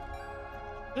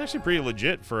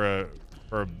legit for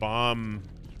a bomb,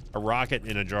 a rocket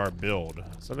in a jar build.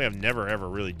 Something I've never ever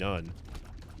really done.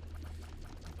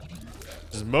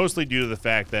 This is mostly due to the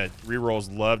fact that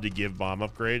rerolls love to give bomb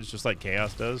upgrades, just like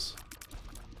Chaos does.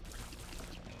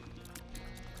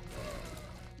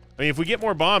 I mean, if we get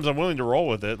more bombs, I'm willing to roll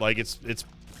with it. Like, it's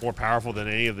more powerful than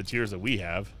any of the tiers that we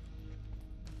have.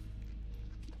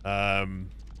 And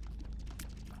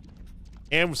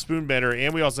with Spoonbender,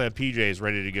 and we also have PJs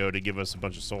ready to go to give us a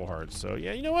bunch of soul hearts. So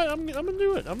yeah, you know what? I'm gonna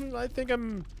do it. I think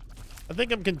I'm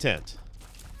content.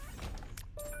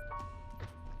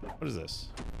 What is this?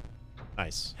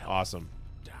 Nice, awesome,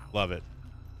 love it.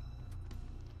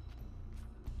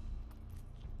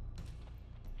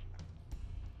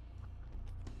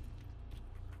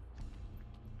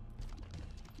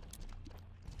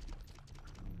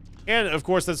 And of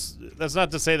course, that's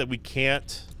not to say that we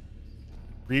can't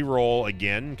re-roll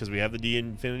again, because we have the D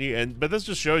Infinity, but this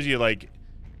just shows you like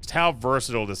just how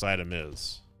versatile this item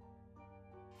is.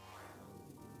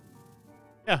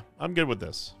 Yeah, I'm good with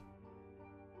this.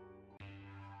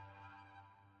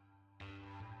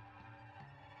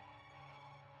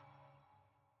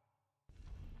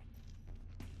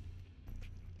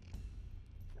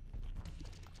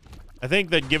 I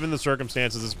think that given the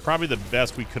circumstances, it's probably the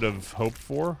best we could have hoped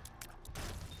for.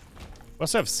 We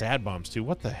also have sad bombs too.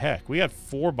 What the heck? We have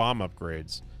 4 bomb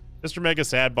upgrades: Mr. Mega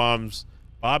sad bombs,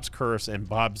 Bob's Curse, and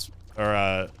Bomber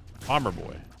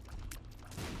Boy.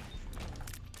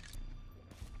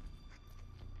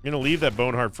 I'm gonna leave that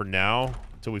Bone Heart for now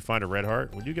until we find a Red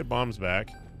Heart. We do get bombs back,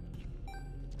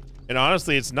 and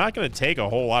honestly, it's not gonna take a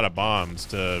whole lot of bombs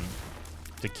to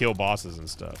kill bosses and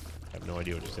stuff. I have no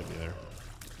idea what just hit me there.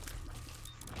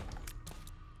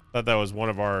 Thought that was one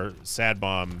of our sad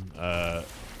bomb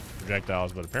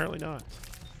projectiles, but apparently not.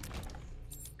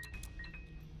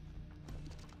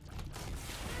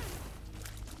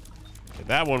 Okay,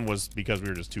 that one was because we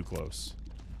were just too close.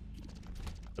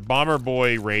 The Bomber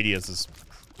Boy radius is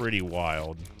pretty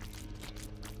wild.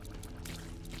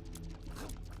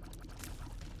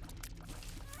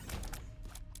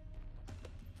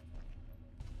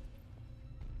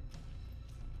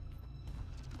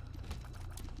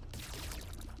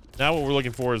 Now what we're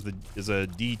looking for is a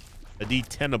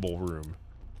D10able room.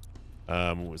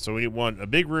 So we want a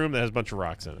big room that has a bunch of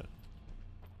rocks in it.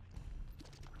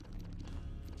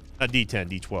 Not D10,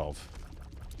 D12.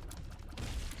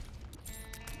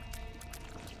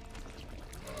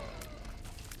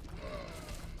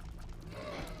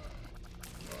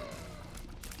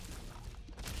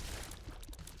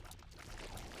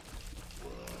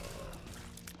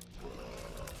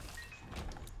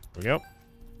 There we go.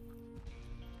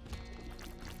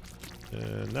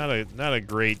 Not a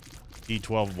great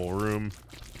D12able room.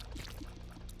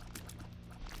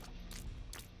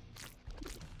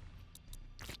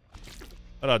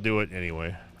 But I'll do it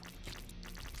anyway.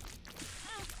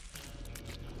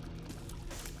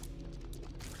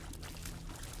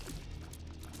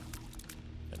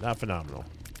 Not phenomenal.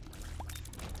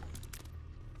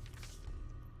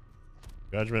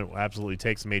 Judgment will absolutely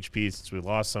take some HP since we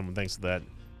lost some thanks to that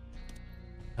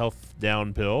health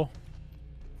down pill.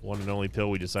 One and only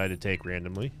pill we decided to take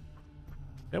randomly.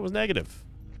 That was negative.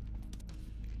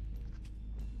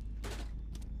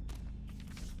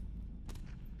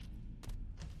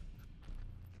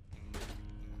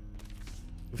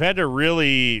 We've had to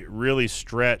really, really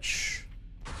stretch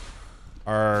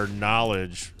our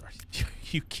knowledge. Are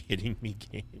you kidding me,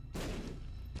 game?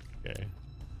 Okay.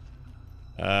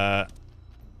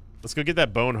 Let's go get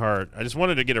that Bone Heart. I just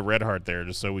wanted to get a Red Heart there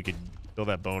just so we could fill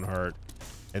that Bone Heart.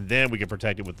 And then we can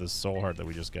protect it with the Soul Heart that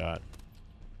we just got.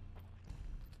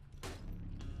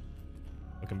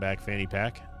 Welcome back, Fanny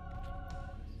Pack.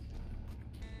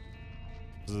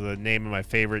 This is the name of my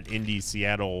favorite indie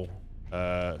Seattle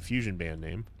fusion band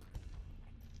name.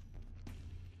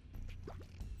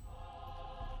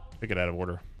 Pick it out of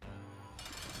order.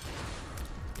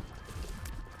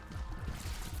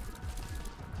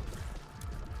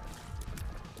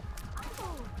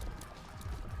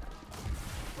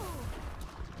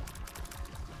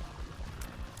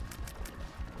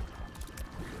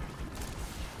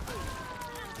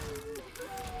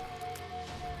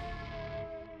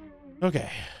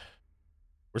 Okay.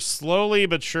 We're slowly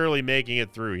but surely making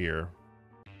it through here.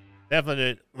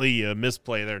 Definitely a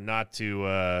misplay there not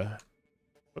to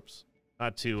whoops.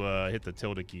 Not to hit the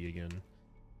tilde key again.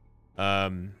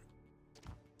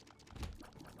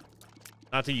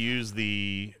 Not to use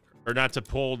the not to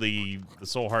pull the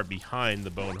Soul Heart behind the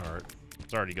Bone Heart.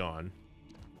 It's already gone.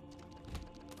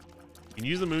 You can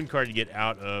use the Moon card to get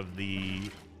out of the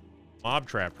mob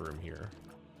trap room here.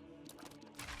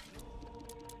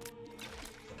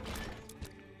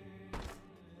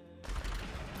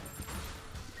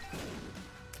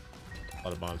 A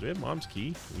lot of bombs. We have mom's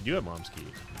key. We do have mom's key.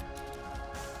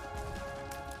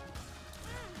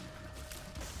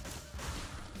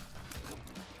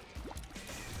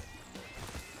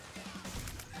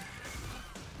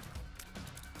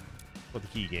 For the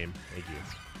key game. Thank you.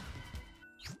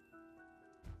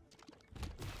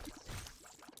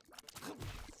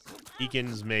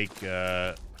 Deacons make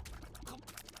the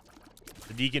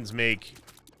deacons make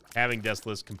having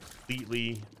Deathless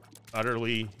completely,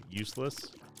 utterly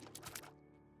useless.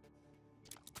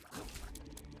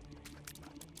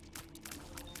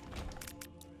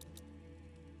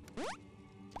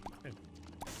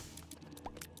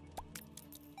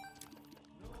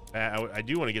 I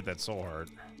do want to get that soul heart.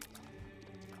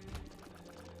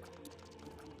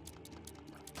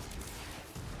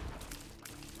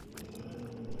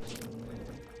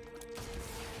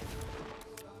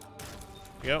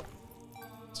 Yep.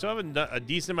 Still have a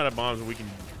decent amount of bombs, and we can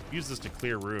use this to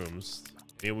clear rooms.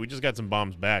 And we just got some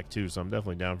bombs back too, so I'm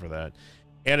definitely down for that.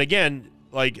 And again,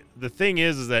 like the thing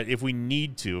is that if we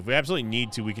need to, if we absolutely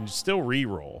need to, we can still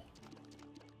re-roll.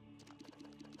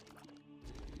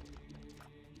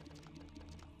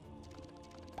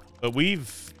 But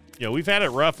we've had it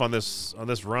rough on this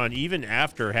run. Even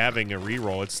after having a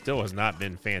re-roll, it still has not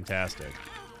been fantastic.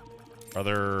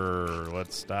 Brother,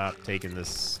 let's stop taking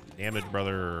this damage,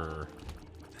 brother.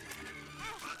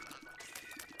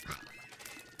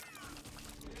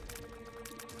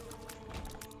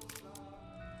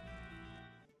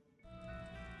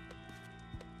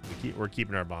 We're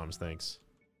keeping our bombs, thanks.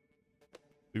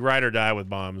 We ride or die with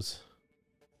bombs.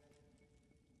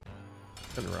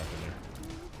 Kind of rough in there.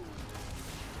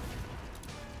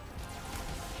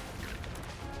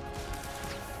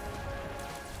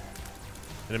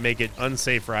 And to make it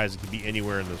unsafe for Isaac to be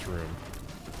anywhere in this room.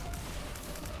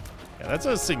 Yeah, that's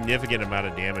a significant amount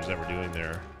of damage that we're doing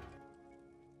there.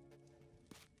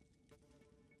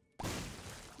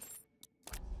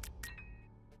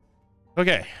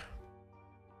 Okay.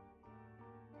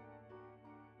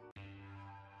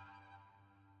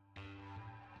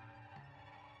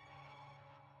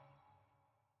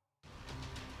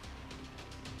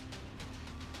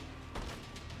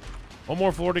 One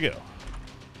more floor to go.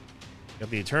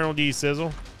 Got the Eternal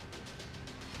D-Sizzle.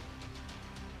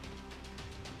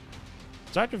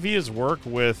 Dr. Via's work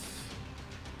with...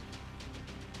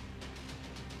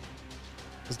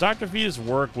 Does Dr. Via's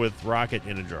work with Rocket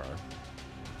in a jar?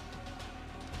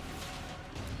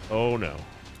 Oh, no.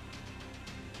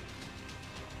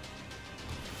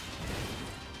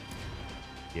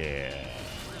 Yeah.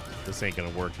 This ain't gonna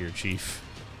work here, Chief.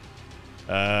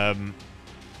 I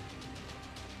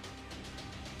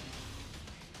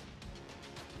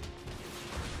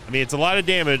mean, it's a lot of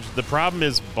damage. The problem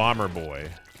is Bomber Boy.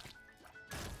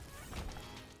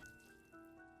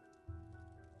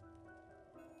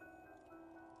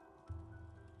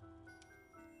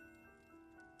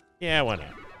 Yeah, why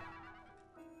not?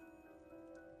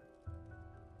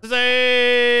 Sissy!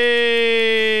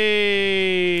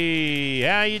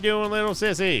 How you doing, little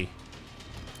sissy?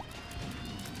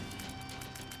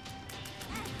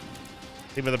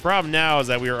 See, but the problem now is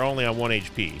that we are only on 1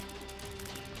 HP.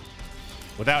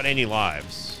 Without any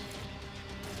lives.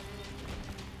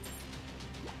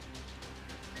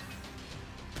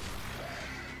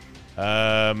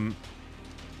 Yeah,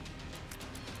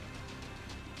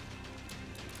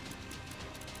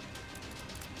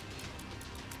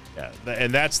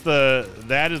 and that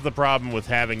is the problem with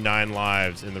having 9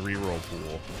 lives in the reroll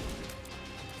pool.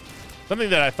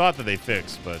 Something that I thought that they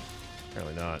fixed, but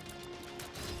apparently not.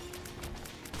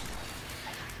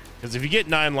 Because if you get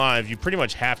 9 lives, you pretty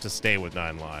much have to stay with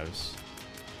 9 lives.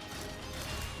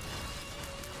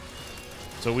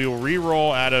 So we will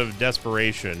re-roll out of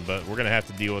desperation, but we're gonna have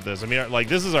to deal with this. I mean, like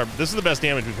this is the best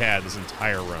damage we've had this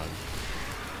entire run.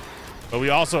 But we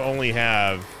also only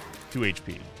have 2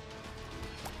 HP. You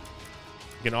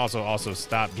can also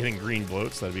stop getting green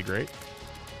bloats. That'd be great.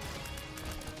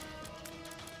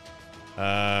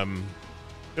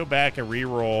 Go back and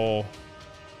re-roll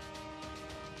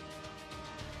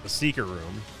the Seeker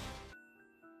room.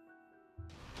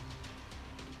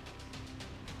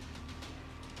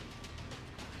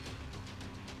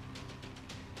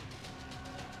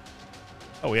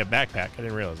 Oh, we have backpack. I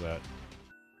didn't realize that.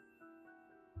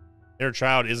 Inner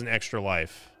child is an extra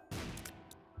life.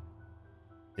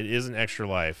 It is an extra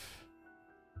life.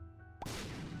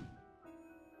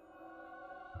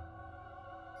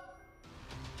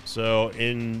 So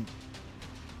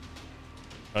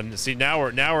see, now we're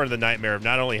in the nightmare of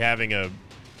not only having a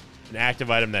an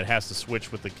active item that has to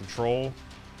switch with the control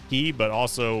key, but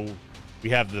also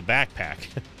we have the backpack.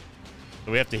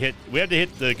 So we have to hit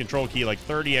the control key like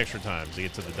 30 extra times to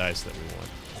get to the dice that we want.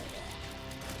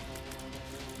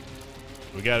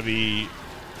 We gotta be,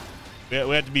 we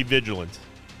have to be vigilant.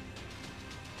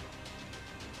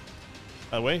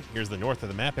 By the way, here's the north of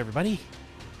the map, everybody.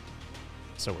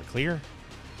 So we're clear.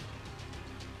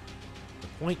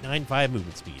 0.95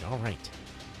 movement speed. All right.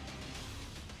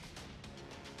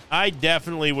 I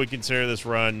definitely would consider this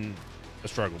run a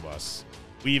struggle bus.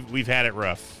 We've had it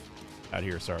rough out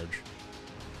here, Sarge.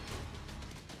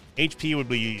 HP would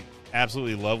be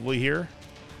absolutely lovely here.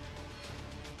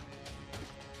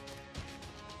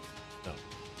 No.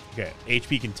 Okay,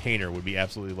 HP container would be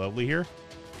absolutely lovely here.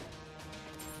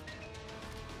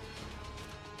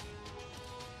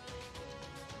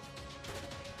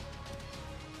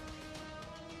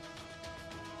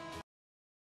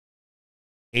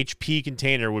 HP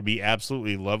container would be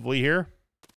absolutely lovely here.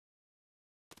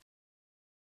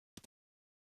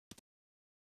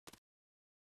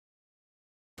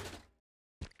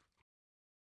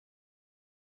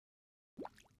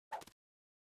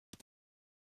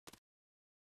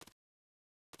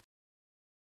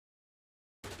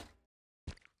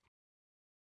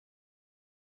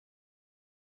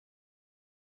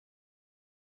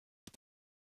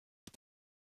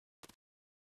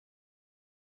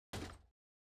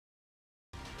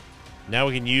 Now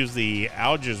we can use the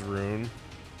Alga's rune.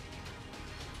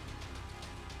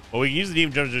 Well, we can use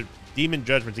the Demon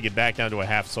Judgment to get back down to a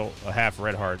half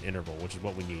red heart interval, which is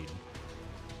what we need.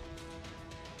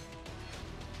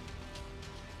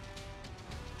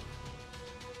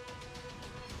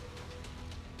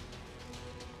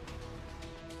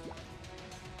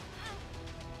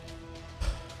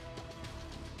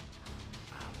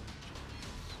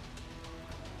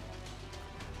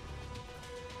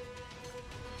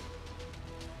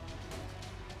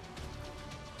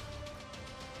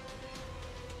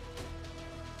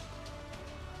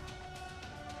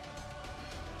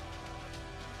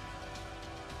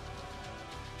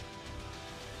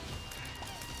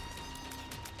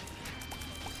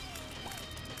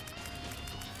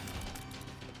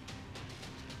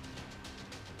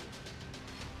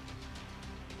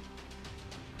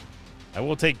 I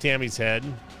will take Tammy's head.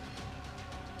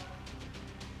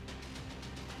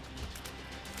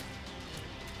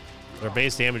 Our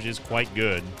base damage is quite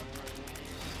good.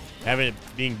 Having it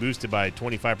being boosted by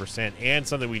 25% and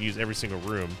something we can use every single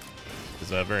room is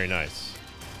very nice.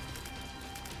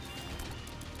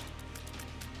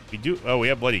 We do. Oh, we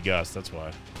have Bloody Gust. That's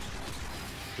why.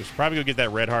 We should probably go get that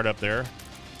red heart up there.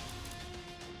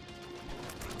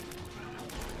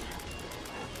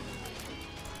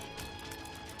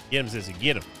 Get him, Sissy.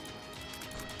 Get him.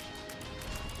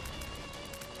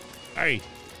 Hey.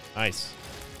 Nice.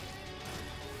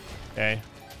 Okay.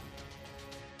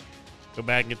 Go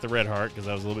back and get the red heart because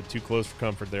I was a little bit too close for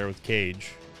comfort there with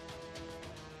Cage.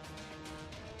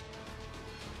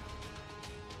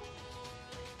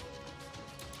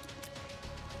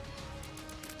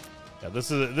 Yeah,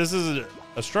 this is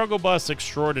a struggle bus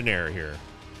extraordinaire here.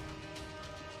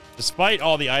 Despite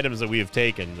all the items that we have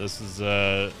taken, this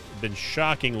has been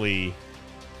shockingly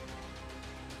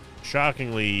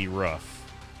rough.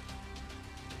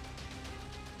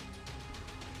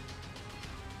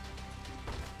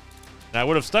 Now, I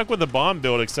would have stuck with the bomb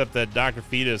build, except that Dr.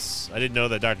 Fetus, I didn't know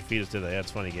that Dr. Fetus did that.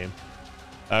 That's a funny game.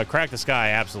 Crack the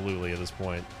Sky, absolutely, at this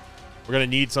point. We're going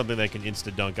to need something that can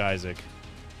insta-dunk Isaac.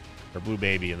 Or Blue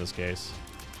Baby, in this case.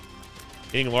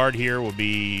 Getting Lard here would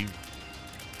be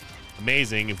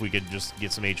amazing if we could just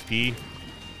get some HP.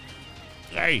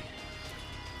 Hey!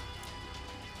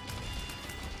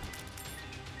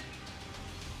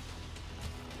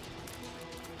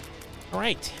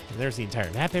 Alright, there's the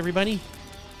entire map, everybody.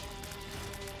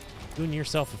 Doing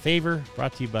yourself a favor,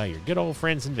 brought to you by your good old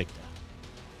friends Sinvicta.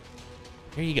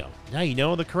 There you go. Now you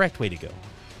know the correct way to go.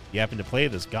 You happen to play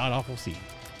this god-awful seed.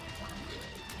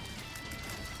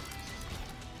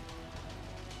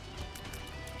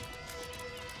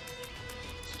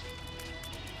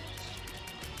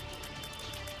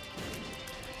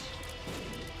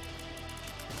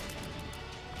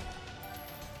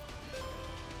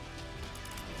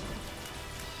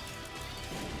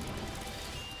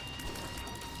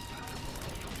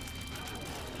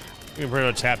 We pretty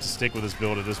much have to stick with this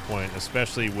build at this point,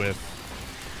 especially with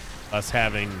us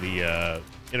having the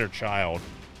inner child.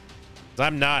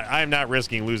 I'm not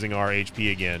risking losing our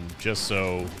HP again just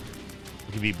so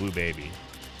we can beat Blue Baby.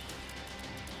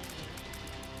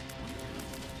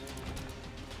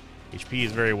 HP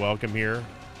is very welcome here.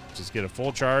 Just get a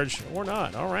full charge or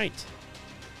not. All right.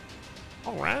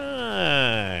 All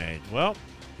right. Well,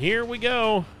 here we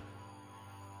go.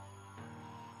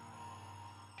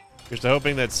 Just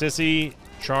hoping that Sissy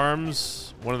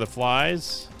charms one of the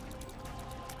flies.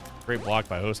 Great block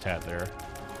by Host Hat there.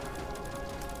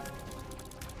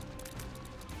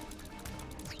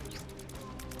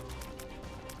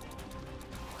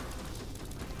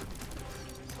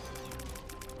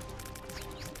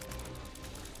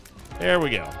 There we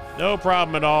go. No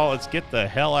problem at all. Let's get the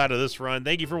hell out of this run.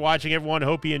 Thank you for watching, everyone.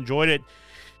 Hope you enjoyed it.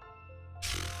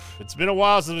 It's been a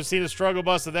while since we've seen a struggle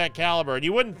bus of that caliber, and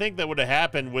you wouldn't think that would have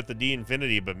happened with the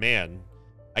D-Infinity, but man,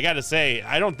 I got to say,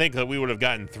 I don't think that we would have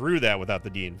gotten through that without the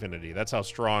D-Infinity. That's how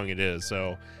strong it is.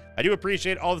 So I do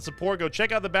appreciate all the support. Go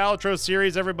check out the Balatros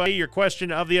series, everybody. Your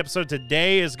question of the episode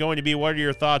today is going to be, what are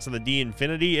your thoughts on the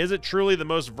D-Infinity? Is it truly the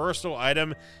most versatile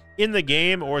item in the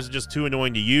game, or is it just too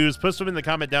annoying to use? Put them in the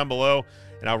comment down below,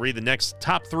 and I'll read the next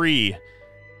top 3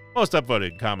 most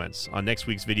upvoted comments on next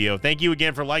week's video. Thank you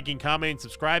again for liking, commenting,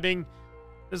 subscribing.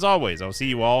 As always, I'll see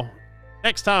you all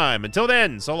next time. Until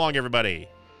then, so long, everybody.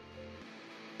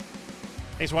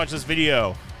 Thanks for watching this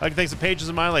video. I'd like to thank some pages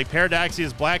of mine like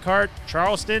Paradoxius Blackheart,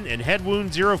 Charleston, and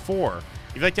Headwound04. If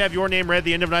you'd like to have your name read at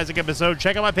the end of an Isaac episode,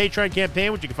 check out my Patreon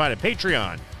campaign, which you can find at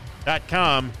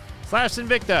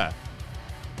patreon.com/Sinvicta.